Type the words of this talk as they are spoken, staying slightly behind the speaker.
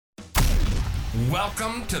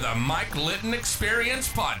Welcome to the Mike Litton Experience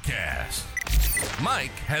Podcast.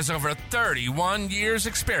 Mike has over 31 years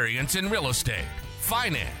experience in real estate,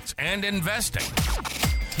 finance, and investing.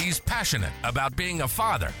 He's passionate about being a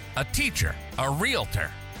father, a teacher, a realtor,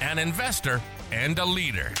 an investor, and a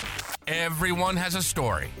leader. Everyone has a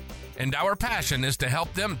story, and our passion is to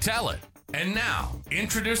help them tell it. And now,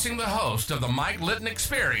 introducing the host of the Mike Litton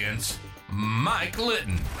Experience, Mike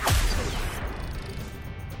Litton.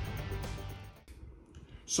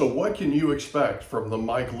 So what can you expect from the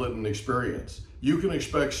Mike Litton Experience? You can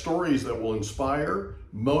expect stories that will inspire,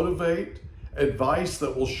 motivate, advice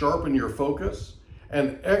that will sharpen your focus,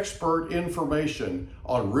 and expert information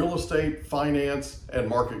on real estate, finance, and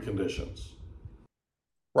market conditions.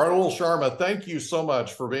 Rahul Sharma, thank you so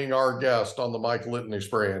much for being our guest on the Mike Litton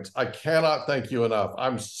Experience. I cannot thank you enough.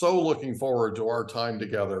 I'm so looking forward to our time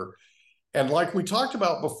together. And like we talked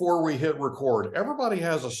about before we hit record, everybody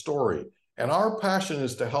has a story. And our passion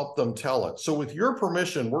is to help them tell it. So with your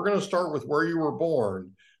permission, we're going to start with where you were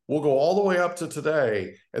born. We'll go all the way up to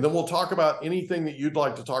today, and then we'll talk about anything that you'd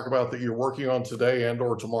like to talk about that you're working on today and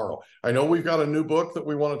or tomorrow. I know we've got a new book that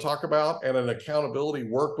we want to talk about and an accountability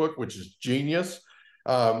workbook, which is genius.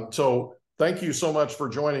 So thank you so much for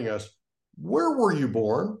joining us. Where were you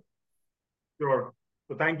born? Sure.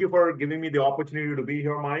 So thank you for giving me the opportunity to be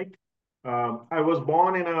here, Mike. I was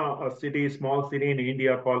born in a small city in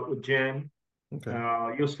India called Ujjain.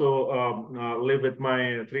 Okay. Used to live with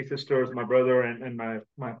my three sisters, my brother, and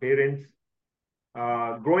my parents.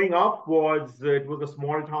 Growing up was a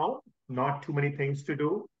small town, not too many things to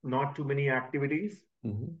do, not too many activities,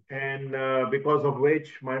 and because of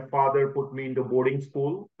which my father put me into boarding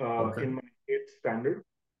school in my 8th standard,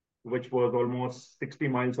 which was almost 60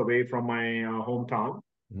 miles away from my hometown.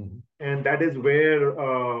 And that is where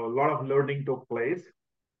a lot of learning took place.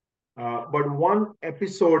 But one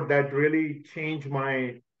episode that really changed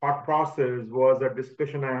my thought process was a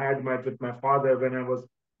discussion I had with my father when I was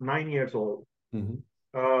 9 years old. We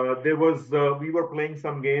were playing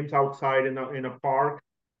some games outside in a park,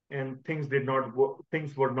 and things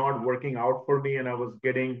were not working out for me, and I was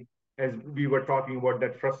getting, as we were talking about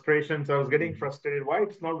that frustration, so I was getting frustrated. Why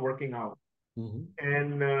it's not working out?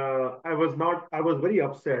 And I was very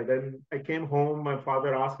upset. And I came home, my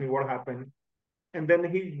father asked me what happened. And then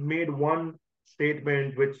he made one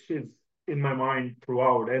statement, which is in my mind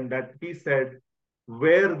throughout. And that he said,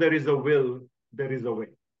 where there is a will, there is a way.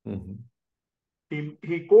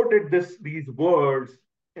 He quoted these words.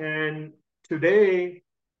 And today,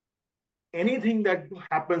 anything that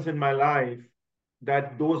happens in my life,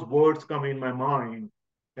 that those words come in my mind,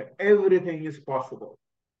 that everything is possible.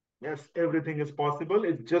 Yes, everything is possible.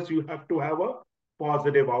 It's just you have to have a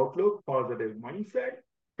positive outlook, positive mindset.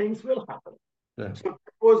 Things will happen. Yeah. So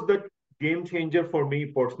that was the game changer for me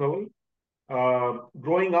personally.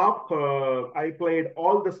 Growing up, I played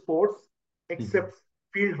all the sports except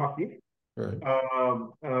field hockey. Right.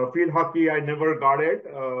 Field hockey, I never got it,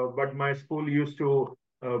 but my school used to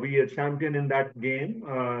be a champion in that game.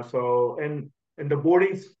 And in the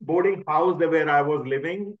boarding house where I was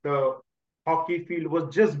living, the hockey field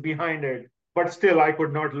was just behind it, but still I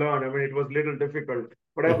could not learn. I mean, it was a little difficult.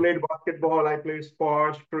 But I played basketball, I played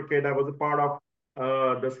squash, cricket. I was a part of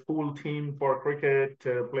the school team for cricket,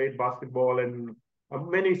 played basketball and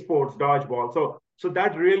many sports, dodgeball. So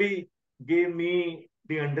that really gave me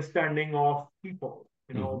the understanding of people,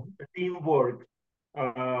 the teamwork.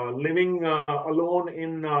 Living alone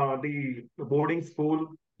in the boarding school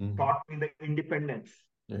taught me the independence.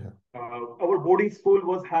 Yeah. Our boarding school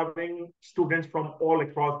was having students from all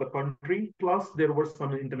across the country, plus there were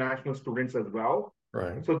some international students as well.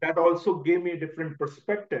 Right. So that also gave me a different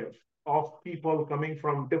perspective of people coming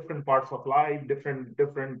from different parts of life, different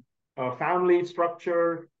family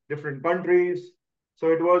structure, different countries. So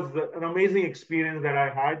it was an amazing experience that I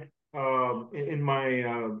had in my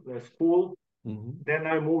school. Then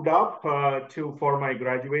I moved up for my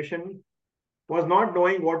graduation. Was not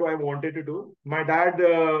knowing what I wanted to do. My dad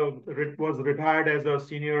was retired as a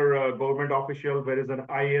senior government official, where is an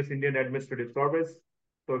IAS, Indian Administrative Service.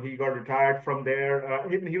 So he got retired from there.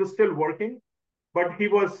 He was still working, but he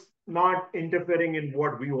was not interfering in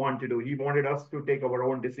what we want to do. He wanted us to take our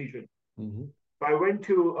own decision. So I went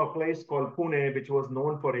to a place called Pune, which was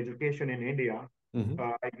known for education in India.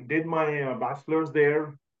 I did my bachelor's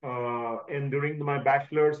there. And during my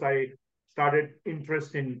bachelor's, I started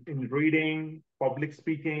interest in reading, public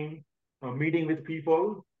speaking, meeting with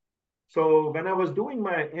people. So when I was doing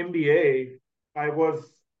my MBA, I was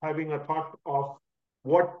having a thought of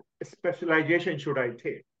what specialization should I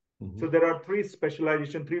take. So there are three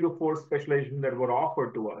to four specializations that were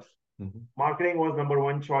offered to us. Marketing was number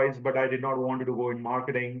one choice, but I did not want to go in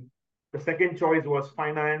marketing. The second choice was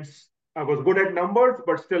finance. I was good at numbers,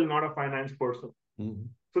 but still not a finance person.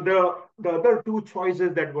 So the other two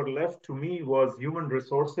choices that were left to me was human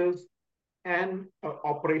resources and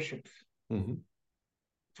operations.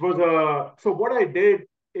 So what I did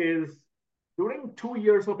is during 2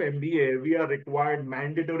 years of MBA, we are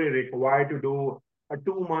mandatory required to do a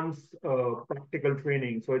 2 months practical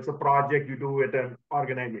training. So it's a project you do at an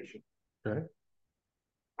organization. Okay.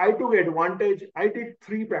 I took advantage. I did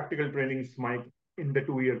 3 practical trainings, Mike, in the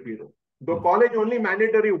 2 year period. The college only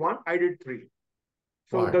mandatory one, I did 3.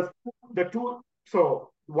 So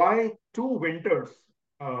so why 2 winters?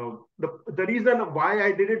 The reason why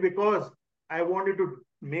I did it because I wanted to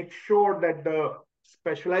make sure that the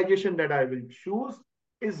specialization that I will choose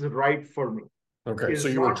is right for me. Okay, so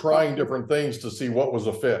you were trying different things to see what was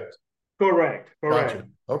a fit. Correct. Gotcha.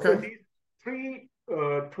 Okay. So these 3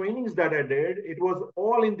 trainings that I did, it was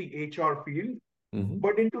all in the HR field,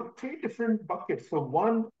 but into 3 different buckets. So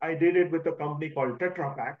one, I did it with a company called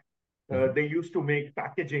Tetra Pak. They used to make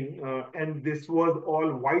packaging, and this was all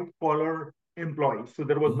white collar employees. So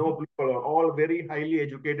there was no blue collar, all very highly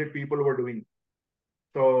educated people were doing it.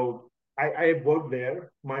 So I worked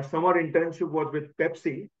there. My summer internship was with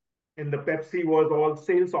Pepsi, and the Pepsi was all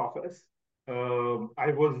sales office.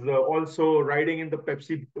 I was also riding in the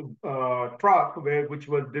Pepsi truck, which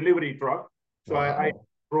was delivery truck. So I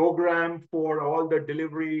programmed for all the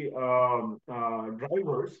delivery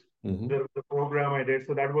drivers. The program I did.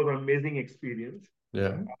 So that was an amazing experience.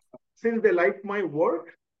 Yeah. Since they liked my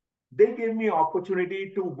work, they gave me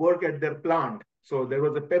opportunity to work at their plant. So there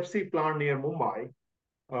was a Pepsi plant near Mumbai.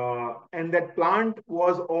 And that plant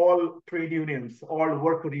was all trade unions, all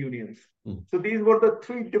worker unions. So these were the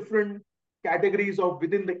 3 different categories of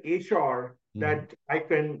within the HR that I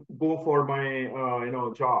can go for my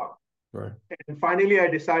job. Right. And finally, I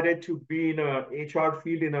decided to be in a HR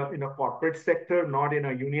field in a corporate sector, not in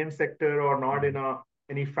a union sector or not in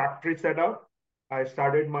any factory setup. I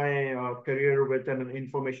started my career with an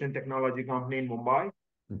information technology company in Mumbai.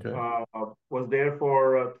 Okay. Was there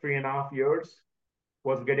for 3.5 years.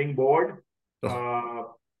 Was getting bored.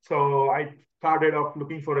 So I started off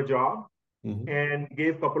looking for a job and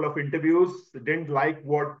gave a couple of interviews. Didn't like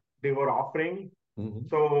what they were offering.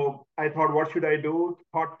 So I thought, what should I do?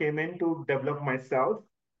 Thought came in to develop myself.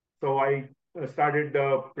 So I started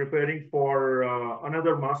preparing for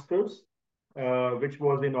another master's, which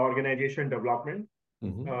was in organization development.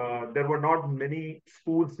 There were not many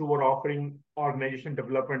schools who were offering organization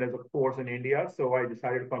development as a course in India. So I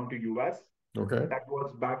decided to come to US. Okay. That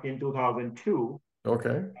was back in 2002.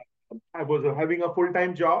 Okay. I was having a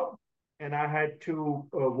full-time job and I had to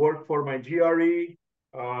work for my GRE,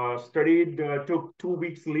 studied, took 2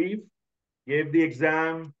 weeks leave, gave the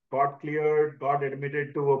exam, got cleared, got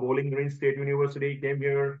admitted to a Bowling Green State University, came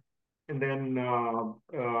here. And then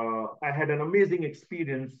I had an amazing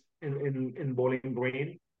experience in Bowling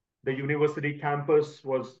Green. The university campus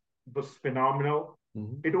was phenomenal.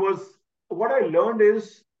 It was, what I learned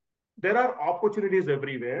is, there are opportunities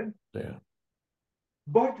everywhere. Yeah.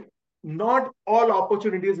 But not all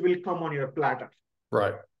opportunities will come on your platter.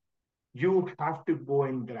 Right. You have to go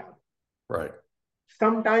and grab. Right.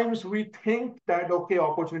 Sometimes we think that, okay,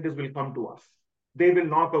 opportunities will come to us. They will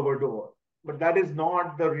knock our door. But that is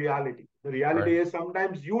not the reality. The reality is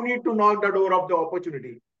sometimes you need to knock the door of the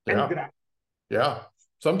opportunity and grab. Yeah.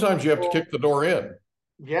 Sometimes you have to kick the door in.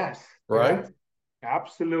 Yes. Right. Yes,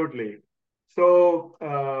 absolutely. So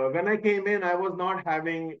when I came in, I was not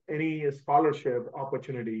having any scholarship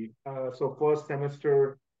opportunity. So first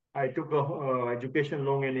semester, I took a education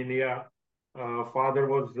loan in India. Father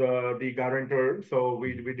was the guarantor, so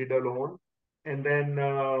we did a loan. And then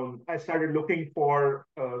I started looking for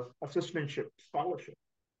assistantship scholarship.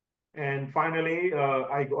 And finally,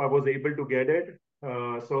 I was able to get it.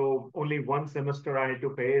 So only 1 semester I had to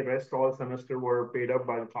pay. Rest all semester were paid up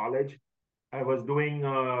by the college. I was doing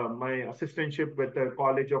my assistantship with the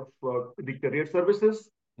College of the Career Services.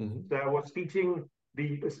 So I was teaching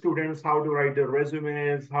the students how to write their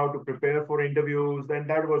resumes, how to prepare for interviews. And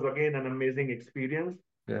that was, again, an amazing experience.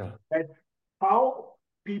 Yeah. And how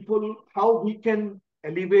we can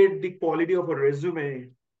elevate the quality of a resume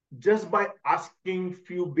just by asking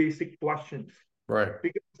few basic questions. Right.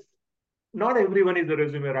 Because not everyone is a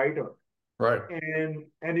resume writer. Right.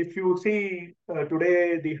 And if you see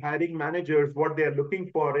today, the hiring managers, what they're looking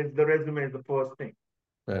for is the resume is the first thing.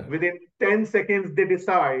 Yeah. Within 10 seconds, they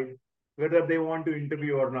decide whether they want to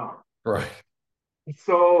interview or not. Right.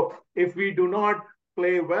 So if we do not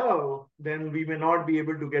play well, then we may not be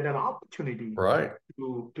able to get an opportunity Right.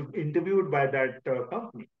 to interviewed by that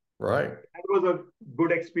company. Right. That was a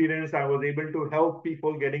good experience. I was able to help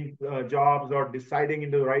people getting jobs or deciding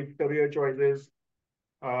into the right career choices.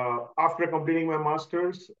 After completing my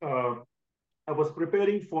master's, I was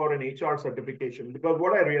preparing for an HR certification because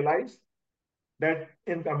what I realized that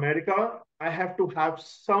in America, I have to have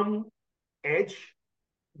some edge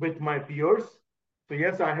with my peers. So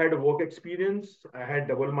yes, I had a work experience, I had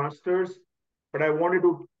double masters, but I wanted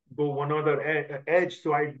to go one other edge.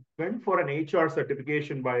 So I went for an HR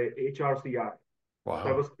certification by HRCI. So I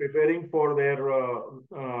Wow. was preparing for their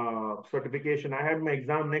certification. I had my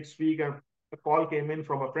exam next week, and a call came in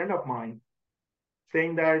from a friend of mine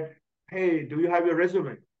saying that, "Hey, do you have your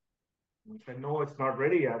resume?" I said, "No, it's not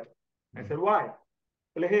ready yet." I said, "Why?"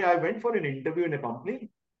 Well, hey, I went for an interview in a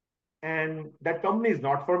company, and that company is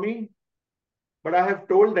not for me. But I have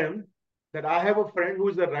told them that I have a friend who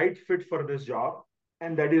is the right fit for this job,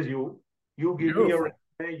 and that is you. You give me your Beautiful.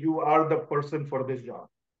 resume, you are the person for this job.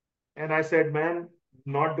 And I said, man,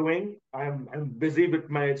 not doing. I'm busy with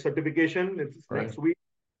my certification. It's Right. next week.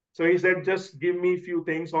 So he said, just give me a few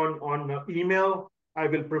things on email. I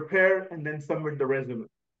will prepare and then submit the resume.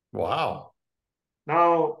 Wow.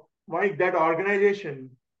 Now, Mike, that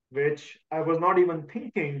organization, which I was not even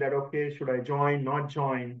thinking that, okay, should I join, not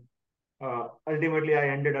join? Ultimately, I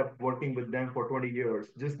ended up working with them for 20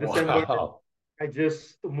 years. Just December, Wow. I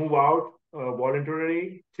just move out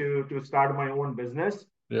voluntarily to start my own business.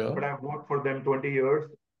 Yeah. But I've worked for them 20 years.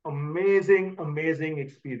 Amazing, amazing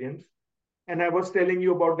experience. And I was telling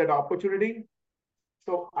you about that opportunity.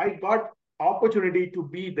 So I got opportunity to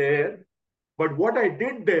be there. But what I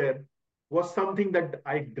did there was something that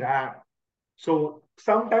I grabbed. So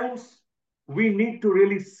sometimes we need to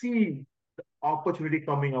really see the opportunity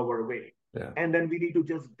coming our way, Yeah. and then we need to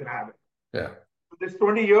just grab it. Yeah. This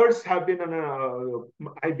 20 years have been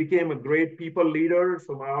I became a great people leader.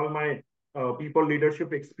 So all my people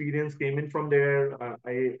leadership experience came in from there.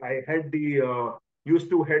 I had used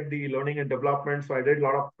to head the learning and development. So I did a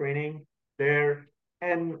lot of training there.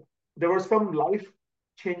 And there were some life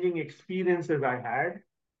changing experiences I had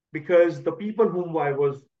because the people whom I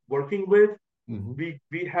was working with, Hmm.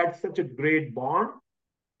 we had such a great bond.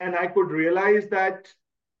 And I could realize that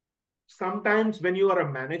sometimes when you are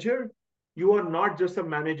a manager, you are not just a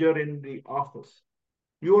manager in the office.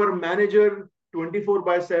 You are a manager 24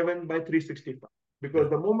 by 7 by 365. Yeah. Because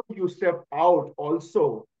the moment you step out,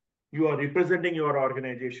 also, you are representing your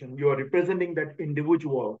organization, you are representing that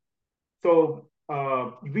individual. So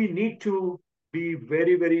we need to be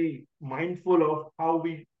very, very mindful of how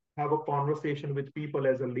we have a conversation with people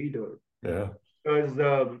as a leader. Yeah.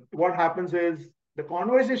 Because what happens is the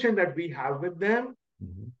conversation that we have with them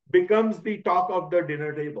Hmm. becomes the talk of the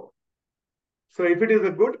dinner table. So if it is a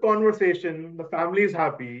good conversation, the family is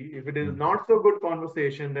happy. If it is not so good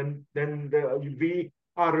conversation, we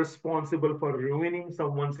are responsible for ruining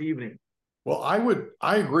someone's evening. Well,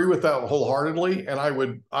 I agree with that wholeheartedly, and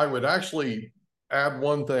I would actually add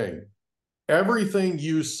one thing. Everything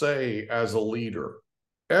you say as a leader,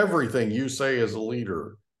 everything you say as a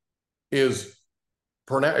leader is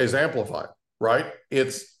is amplified, right?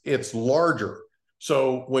 It's larger.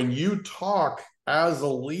 So when you talk as a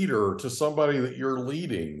leader to somebody that you're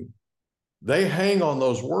leading, they hang on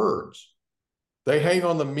those words. They hang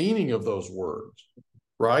on the meaning of those words,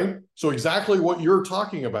 right? So exactly what you're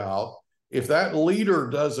talking about, if that leader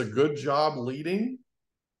does a good job leading,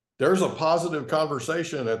 there's a positive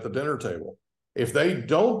conversation at the dinner table. If they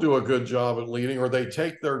don't do a good job at leading, or they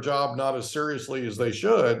take their job not as seriously as they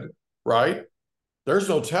should, right? There's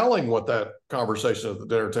no telling what that conversation at the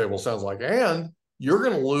dinner table sounds like. And you're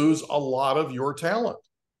going to lose a lot of your talent,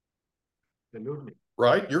 Absolutely.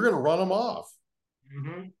 right? You're going to run them off.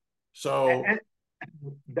 Mm-hmm. So And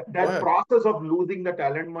go that ahead. process of losing the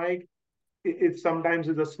talent, Mike, it sometimes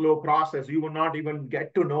is a slow process. You will not even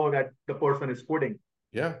get to know that the person is quitting,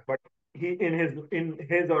 Yeah. but he in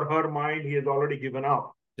his or her mind, he has already given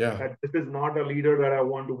up. Yeah. That this is not a leader that I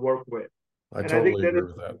want to work with. I And I think totally there agree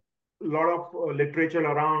is with that. a lot of literature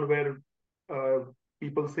around where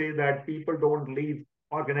people say that people don't leave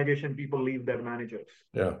organization, people leave their managers.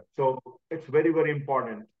 Yeah. So it's very, very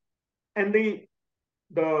important. And the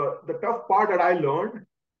tough part that I learned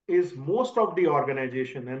is most of the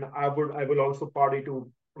organization, and I will also party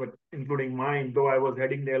to, but including mine, though I was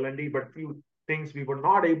heading the L&D, but few things we were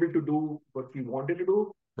not able to do what we wanted to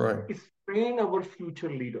do Right. is train our future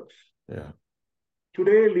leaders. Yeah.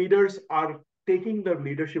 Today, leaders are taking the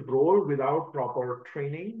leadership role without proper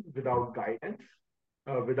training, without guidance,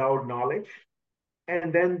 without knowledge,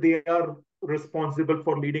 and then they are responsible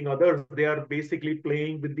for leading others. They are basically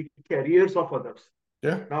playing with the careers of others.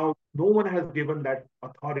 Yeah. Now, no one has given that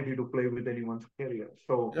authority to play with anyone's career.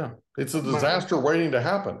 So, Yeah. It's a my, disaster waiting to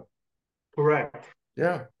happen. correct,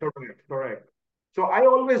 Yeah. correct. So, I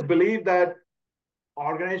always believe that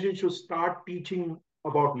organizations should start teaching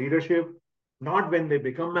about leadership, not when they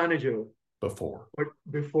become manager, Before. but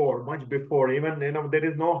before, much before. Even there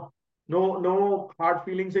is no hard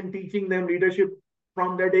feelings in teaching them leadership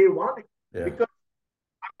from their day one. Yeah. Because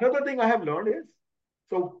another thing I have learned is,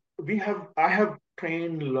 so I have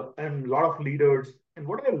trained and a lot of leaders, and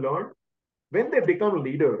what I learned when they become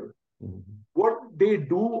leader, Mhm. what they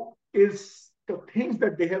do is the things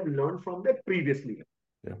that they have learned from their previous leader.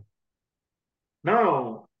 Yeah.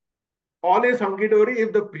 Now, all is hunky dory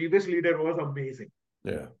if the previous leader was amazing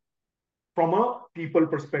Yeah. from a people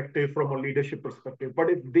perspective, from a leadership perspective.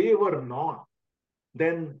 But if they were not,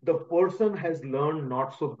 then the person has learned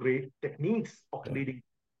not so great techniques of Yeah. leading.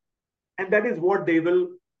 And that is what they will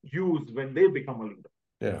use when they become a leader.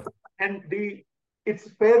 Yeah. And it's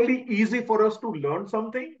fairly easy for us to learn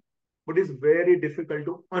something, but it's very difficult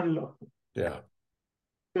to unlearn. Yeah.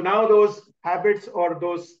 So now those habits or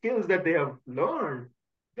those skills that they have learned,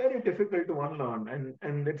 very difficult to unlearn.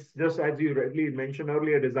 And it's just as you rightly mentioned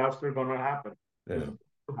earlier, disaster gonna happen. Yeah.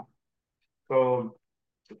 So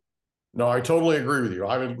No, I totally agree with you.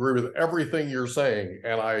 I agree with everything you're saying,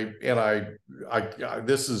 and I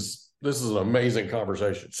this is an amazing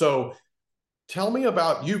conversation. So, tell me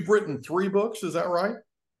about, you've written 3 books, is that right?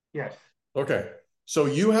 yes, Okay. So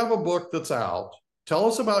you have a book that's out. Tell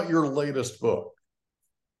us about your latest book.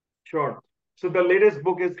 sure. So the latest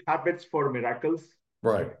book is Habits for Miracles.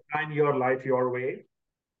 Right. Design Your Life Your Way.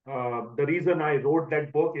 The reason I wrote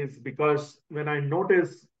that book is because when I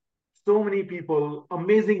noticed so many people,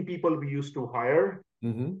 amazing people we used to hire,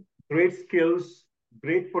 Mm-hmm. great skills,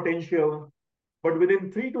 great potential, but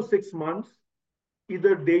within 3 to 6 months,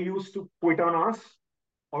 either they used to quit on us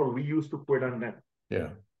or we used to quit on them. Yeah.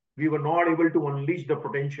 We were not able to unleash the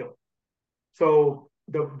potential. So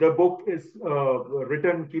the book is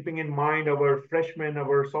written keeping in mind our freshmen,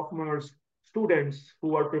 our sophomores, students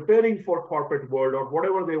who are preparing for corporate world or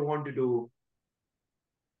whatever they want to do,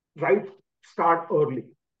 right? Start early.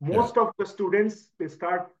 Yeah. Most of the students, they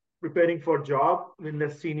start preparing for job in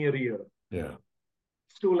their senior year. Yeah.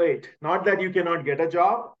 It's too late. Not that you cannot get a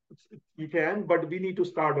job, you can, but we need to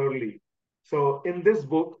start early. So in this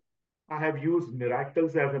book, I have used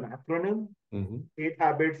miracles as an acronym, Mm-hmm. 8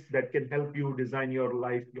 habits that can help you design your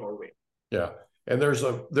life your way. Yeah. And there's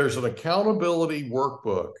an accountability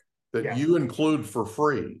workbook that Yes. you include for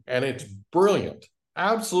free, and it's brilliant.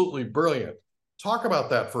 Absolutely brilliant. Talk about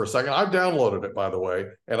that for a second. I've downloaded it, by the way,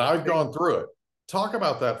 and I've gone through it. Talk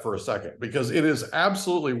about that for a second, because it is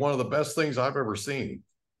absolutely one of the best things I've ever seen.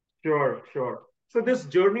 Sure, sure. So this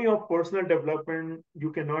journey of personal development,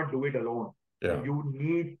 you cannot do it alone. Yeah. You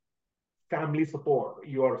need family support,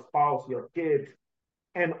 your spouse, your kids,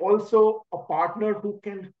 and also a partner who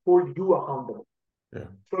can hold you accountable. Yeah.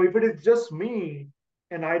 So if it is just me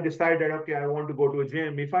and I decided, okay, I want to go to a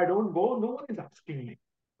gym, if I don't go, no one is asking me.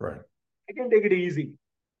 Right. I can take it easy.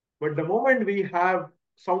 But the moment we have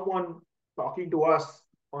someone talking to us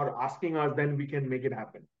or asking us, then we can make it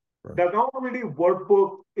happen. Right. The accountability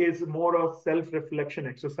workbook is more a self-reflection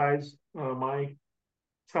exercise, Mike.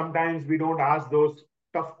 Sometimes we don't ask those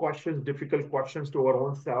tough questions, difficult questions to our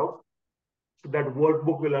own self. So that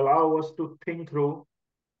workbook will allow us to think through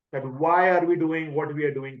that why are we doing what we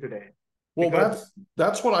are doing today? Well, Because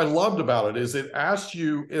that's what I loved about it, is it asks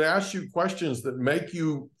you questions that make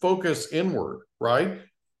you focus inward, right?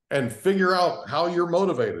 And figure out how you're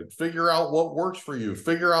motivated, figure out what works for you,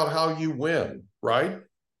 figure out how you win, right?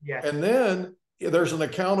 yes, And then there's an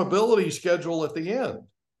accountability schedule at the end.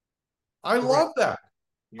 I love that.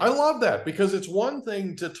 I love that, because it's one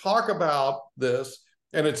thing to talk about this,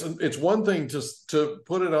 and it's one thing to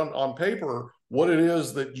put it on paper what it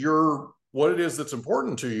is that's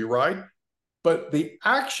important to you, right? But the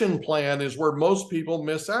action plan is where most people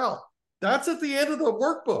miss out. That's at the end of the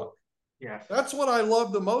workbook. yes, That's what I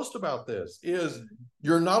love the most about this, is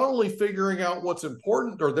you're not only figuring out what's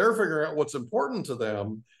important, or they're figuring out what's important to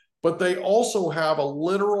them, but they also have a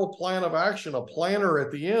literal plan of action, a planner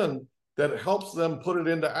at the end that helps them put it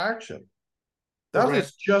into action. That correct.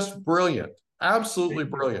 is just brilliant. Absolutely Thank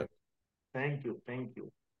you. brilliant. Thank you. Thank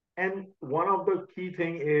you. And one of the key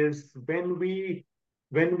thing is when we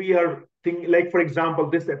are thinking, like for example,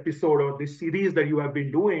 this episode or this series that you have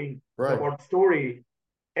been doing Right. about story,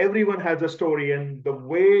 everyone has a story, and the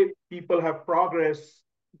way people have progressed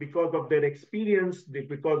because of their experience,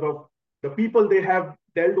 because of the people they have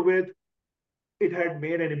dealt with, it had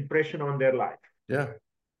made an impression on their life. Yeah.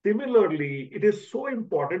 Similarly, it is so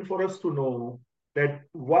important for us to know that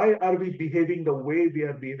why are we behaving the way we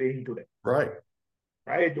are behaving today, Right.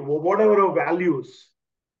 right? What are our values?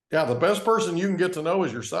 Yeah. The best person you can get to know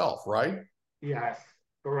is yourself, right? Yes,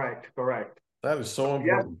 correct. That is so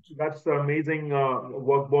Yes, important. that's the amazing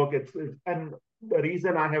workbook. And the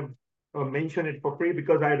reason I have mentioned it for free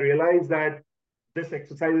because I realize that this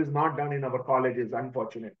exercise is not done in our colleges,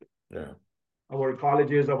 unfortunately. Yeah. Our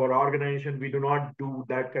colleges, our organization, we do not do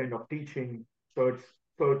that kind of teaching. So it's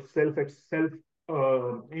self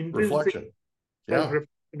intrinsic Reflection. self Yeah.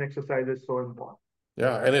 reflection exercise is so important.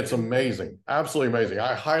 Yeah. And it's amazing. Absolutely amazing.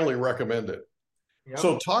 I highly recommend it. Yep.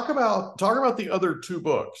 So talk about the other two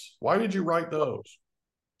books. Why did you write those?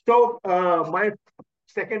 So my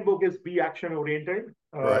second book is Be Action Oriented.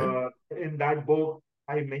 Right. In that book,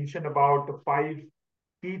 I mentioned about the 5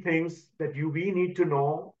 key things that we need to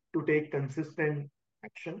know to take consistent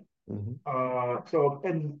action. Mhm. So,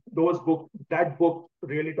 and that book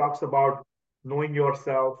really talks about knowing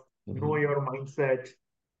yourself, know Mhm. your mindset,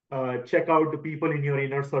 check out the people in your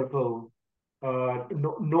inner circle,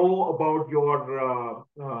 know about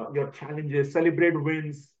your challenges, celebrate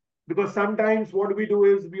wins. Because sometimes what we do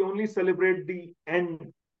is we only celebrate the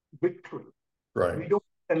end victory. Right. We don't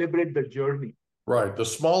celebrate the journey. Right. The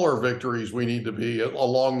smaller victories we need to be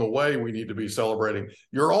along the way, we need to be celebrating.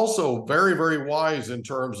 You're also very, very wise in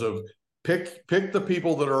terms of pick the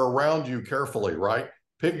people that are around you carefully, right?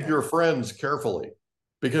 Pick Yeah. your friends carefully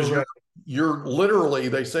because Correct. you're literally,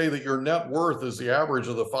 they say that your net worth is the average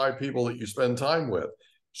of the 5 people that you spend time with.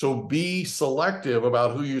 So be selective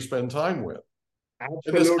about who you spend time with. And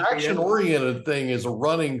this Absolutely. action-oriented thing is a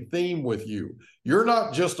running theme with you. You're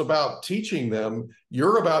not just about teaching them,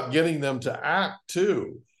 you're about getting them to act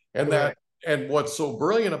too. And and what's so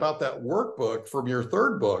brilliant about that workbook from your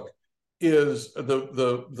third book is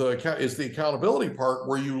the accountability part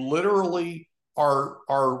where you literally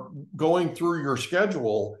are going through your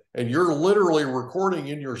schedule and you're literally recording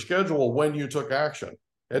in your schedule when you took action.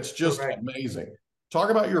 It's just amazing.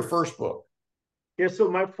 Talk about your first book. Yeah,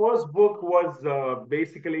 so my first book was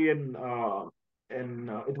basically it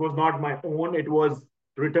was not my own. It was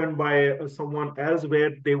written by someone else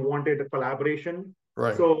where they wanted a collaboration.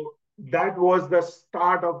 Right. So that was the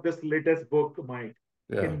start of this latest book, Mike.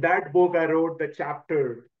 Yeah. In that book, I wrote the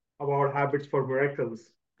chapter about habits for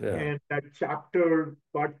miracles. Yeah. And that chapter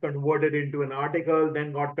got converted into an article,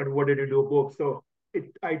 then got converted into a book. So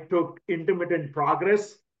I took intermittent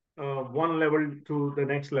progress one level to the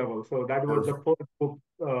next level. So that was the first book.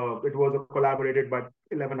 It was collaborated by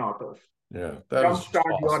 11 authors. Yeah, that is just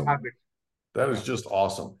Jumpstart your awesome. habits. That is just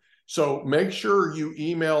awesome. So make sure you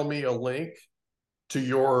email me a link to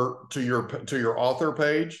your author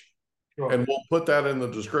page, Sure. and we'll put that in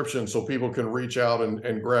the description so people can reach out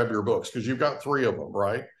and grab your books because you've got 3 of them,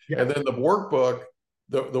 right? Yeah. And then the workbook,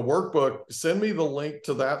 the workbook, send me the link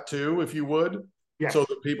to that too, if you would, Yes. so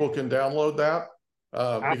that people can download that.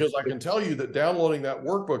 Because I can tell you that downloading that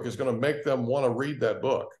workbook is going to make them want to read that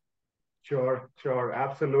book. Sure,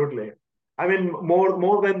 absolutely. I mean,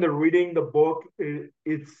 more than the reading the book,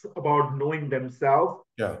 it's about knowing themselves,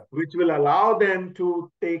 Yeah. which will allow them to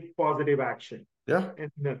take positive action. Yeah.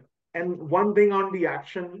 And one thing on the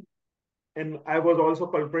action, and I was also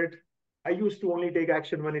culprit. I used to only take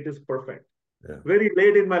action when it is perfect. Yeah. Very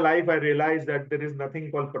late in my life, I realized that there is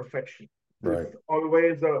nothing called perfection. Right. It's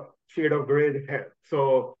always a shade of gray hair.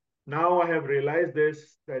 So now I have realized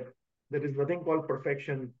that there is nothing called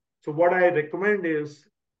perfection. So what I recommend is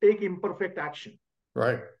take imperfect action.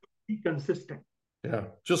 Right. Be consistent. Yeah.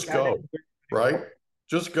 Just go. Right.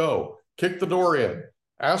 Just go. Kick the door in.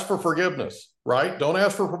 Ask for forgiveness. Right. Don't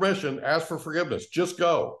ask for permission. Ask for forgiveness. Just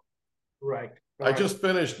go. Right. I just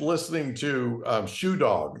finished listening to Shoe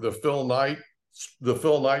Dog, the Phil Knight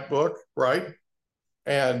book, right?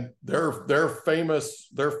 And their famous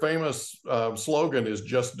slogan is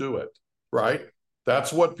 "Just do it," right?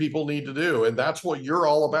 That's what people need to do, and that's what you're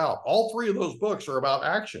all about. All 3 of those books are about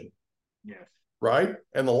action. Yes. Right?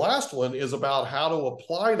 And the last one is about how to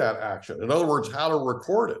apply that action. In other words, how to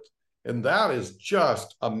record it. And that is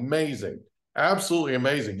just amazing. Absolutely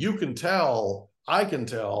amazing. You can tell, I can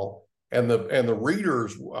tell, and the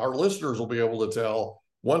readers, our listeners will be able to tell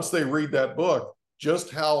once they read that book just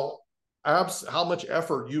how much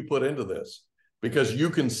effort you put into this, because you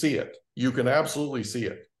can see it. You can absolutely see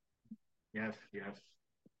it. Yes. Yeah.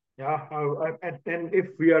 And if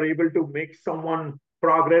we are able to make someone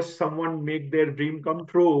progress, someone make their dream come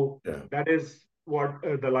true, that is what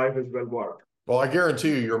the life is well worth. Well, I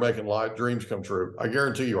guarantee you're making dreams come true. I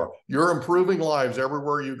guarantee you are. You're improving lives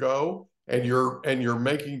everywhere you go, and you're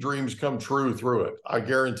making dreams come true through it. I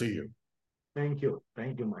guarantee you. Thank you,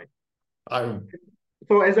 Mike.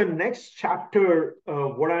 So as a next chapter,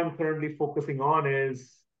 what I'm currently focusing on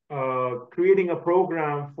is creating a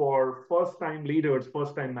program for first-time leaders,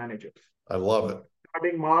 first-time managers. I love it.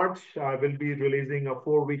 Starting March, I will be releasing a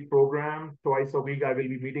 4-week program. Twice a week, I will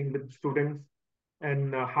be meeting with students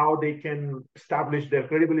and how they can establish their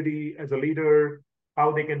credibility as a leader,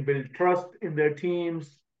 how they can build trust in their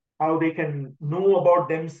teams, how they can know about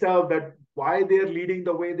themselves, that why they're leading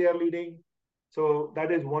the way they are leading. So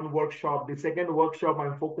that is one workshop. The second workshop,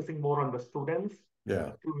 I'm focusing more on the students.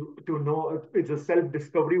 Yeah. To know, it's a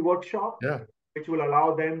self-discovery workshop. Yeah. Which will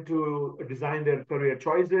allow them to design their career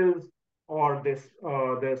choices or this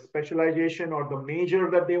their specialization or the major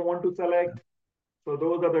that they want to select. So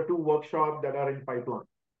those are the 2 workshops that are in pipeline.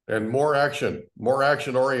 And more action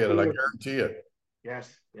oriented. I guarantee it. Yes.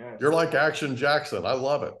 You're like Action Jackson. I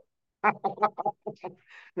love it.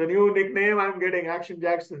 The new nickname I'm getting, Action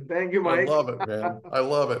Jackson. Thank you, Mike. I love it, man. I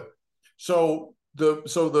love it. So the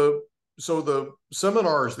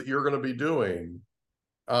seminars that you're going to be doing,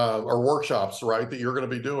 or workshops, right, that you're going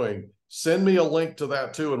to be doing, send me a link to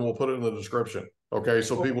that too, and we'll put it in the description. Okay,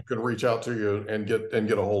 so people can reach out to you and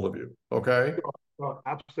get a hold of you. Okay.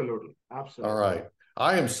 Absolutely. All right.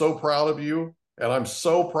 I am so proud of you, and I'm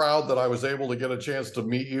so proud that I was able to get a chance to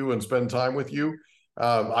meet you and spend time with you.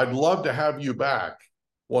 I'd love to have you back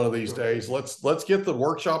one of these days. Let's get the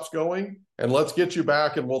workshops going, and let's get you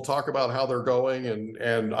back, and we'll talk about how they're going.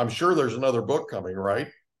 And I'm sure there's another book coming, right?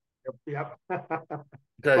 Yep.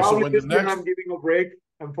 Okay. So when the next, I'm giving a break,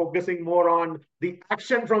 I'm focusing more on the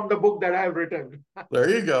action from the book that I've written. There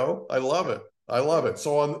you go. I love it.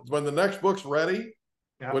 So when the next book's ready,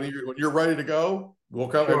 when you're ready to go, we'll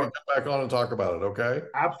come back on and talk about it. Okay.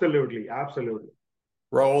 Absolutely.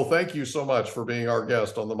 Raul, thank you so much for being our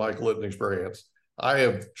guest on the Mike Litton Experience. I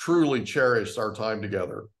have truly cherished our time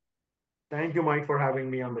together. Thank you, Mike, for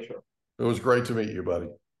having me on the show. It was great to meet you, buddy.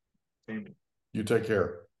 Thank you. You take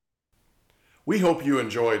care. We hope you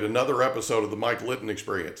enjoyed another episode of the Mike Litton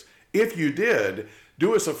Experience. If you did,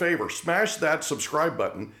 do us a favor, smash that subscribe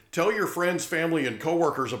button, tell your friends, family, and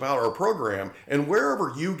coworkers about our program, and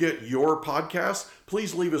wherever you get your podcasts,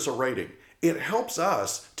 please leave us a rating. It helps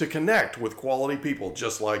us to connect with quality people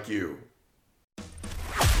just like you.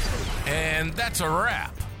 And that's a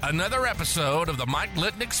wrap. Another episode of the Mike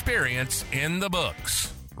Litton Experience in the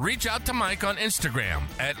books. Reach out to Mike on Instagram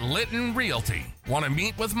at Litton Realty. Want to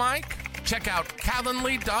meet with Mike? Check out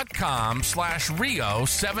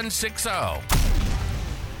Calendly.com/Rio760.